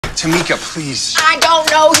Tamika, please. I don't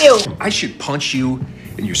know you. I should punch you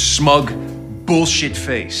in your smug bullshit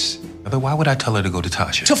face. But why would I tell her to go to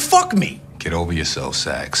Tasha? To fuck me. Get over yourself,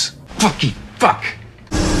 Saxe. Fuck.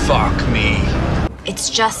 Fuck me.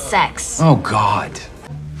 It's just sex. Oh, God.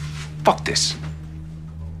 Fuck this.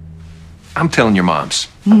 I'm telling your moms.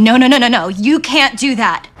 No. You can't do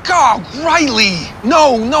that. God, Riley!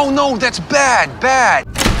 No, that's bad.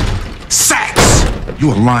 Saxe!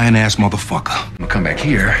 You a lying-ass motherfucker. I'm gonna come back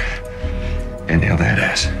here and nail that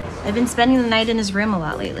ass. I've been spending the night in his room a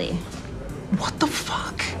lot lately. What the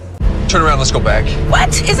fuck? Turn around, let's go back. What?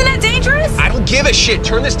 Isn't that dangerous? I don't give a shit.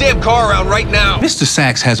 Turn this damn car around right now. Mr.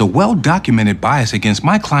 Saxe has a well-documented bias against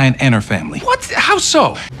my client and her family. What? How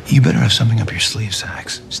so? You better have something up your sleeve,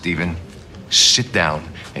 Saxe. Steven, sit down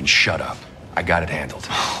and shut up. I got it handled.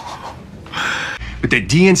 But that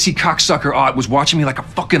DNC cocksucker Ott was watching me like a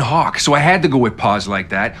fucking hawk, so I had to go with paws like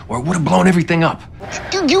that, or it would have blown everything up.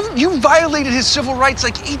 You violated his civil rights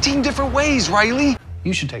like 18 different ways, Riley.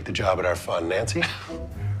 You should take the job at our fund, Nancy.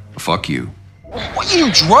 Fuck you. What,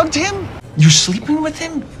 you drugged him? You're sleeping with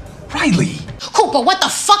him? Riley. Cooper, what the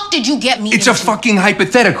fuck did you get me It's into? a fucking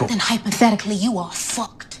hypothetical. Then hypothetically, you are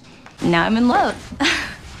fucked. Now I'm in love.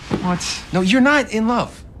 What? No, you're not in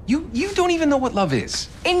love. You don't even know what love is.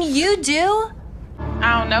 And you do?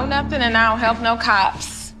 I don't know nothing and I don't help no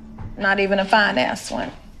cops. Not even a fine-ass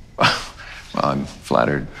one. Well, I'm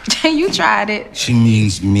flattered. You tried it. She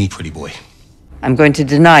means me, pretty boy. I'm going to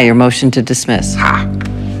deny your motion to dismiss.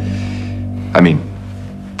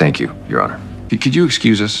 Thank you, Your Honor. Could you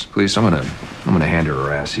excuse us, please? I'm gonna hand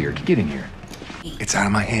her ass here. Get in here. It's out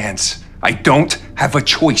of my hands. I don't have a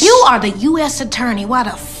choice. You are the U.S. attorney. Why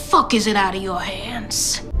the fuck is it out of your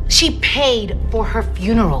hands? She paid for her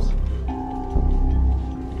funeral.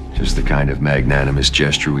 Just the kind of magnanimous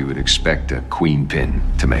gesture we would expect a queen pin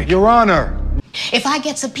to make. Your Honor. If I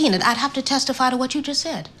get subpoenaed, I'd have to testify to what you just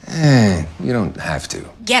said. You don't have to.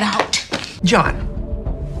 Get out. John,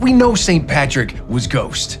 we know St. Patrick was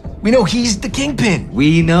Ghost. We know he's the kingpin.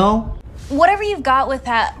 We know? Whatever you've got with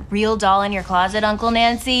that real doll in your closet, Uncle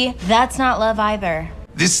Nancy, that's not love either.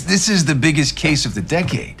 This is the biggest case of the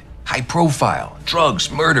decade. High profile,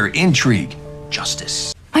 drugs, murder, intrigue,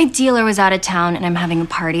 justice. My dealer was out of town and I'm having a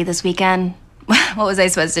party this weekend. What was I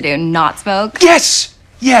supposed to do, not smoke? Yes!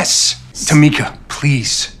 Tamika,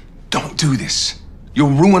 please, don't do this.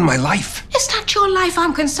 You'll ruin my life. It's not your life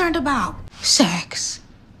I'm concerned about. Sex.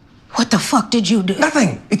 What the fuck did you do?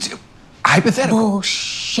 Nothing. It's hypothetical.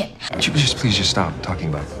 Bullshit. Please just stop talking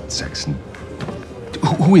about sex. And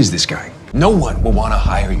who is this guy? No one will want to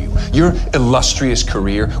hire you. Your illustrious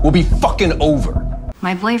career will be fucking over.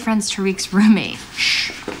 My boyfriend's Tariq's roommate.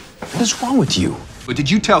 Shh. What is wrong with you? But did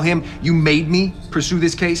you tell him you made me pursue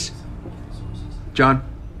this case? John?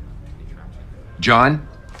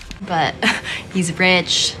 But he's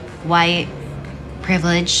rich, white,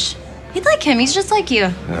 privileged. You'd like him, he's just like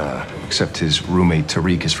you. Except his roommate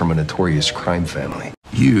Tariq is from a notorious crime family.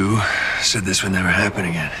 You said this would never happen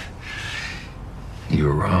again. You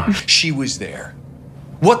were wrong. She was there.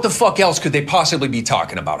 What the fuck else could they possibly be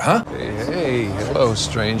talking about, huh? Hey, hello,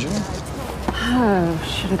 stranger.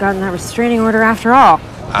 Should have gotten that restraining order after all.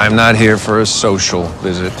 I'm not here for a social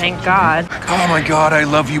visit. Thank God. Oh my God, I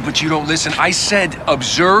love you, but you don't listen. I said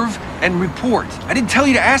observe and report. I didn't tell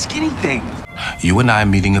you to ask anything. You and I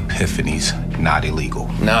meeting epiphanies, not illegal.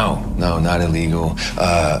 No, not illegal.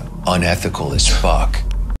 Unethical as fuck.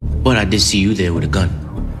 But I did see you there with a gun.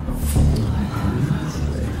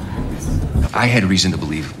 I had reason to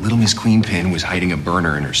believe Little Miss Queenpin was hiding a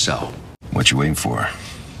burner in her cell. What you waiting for?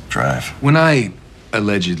 Drive. When I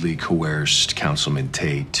allegedly coerced Councilman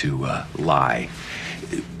Tate to lie,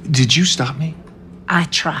 did you stop me? I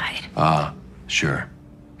tried. Sure.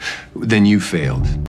 Then you failed.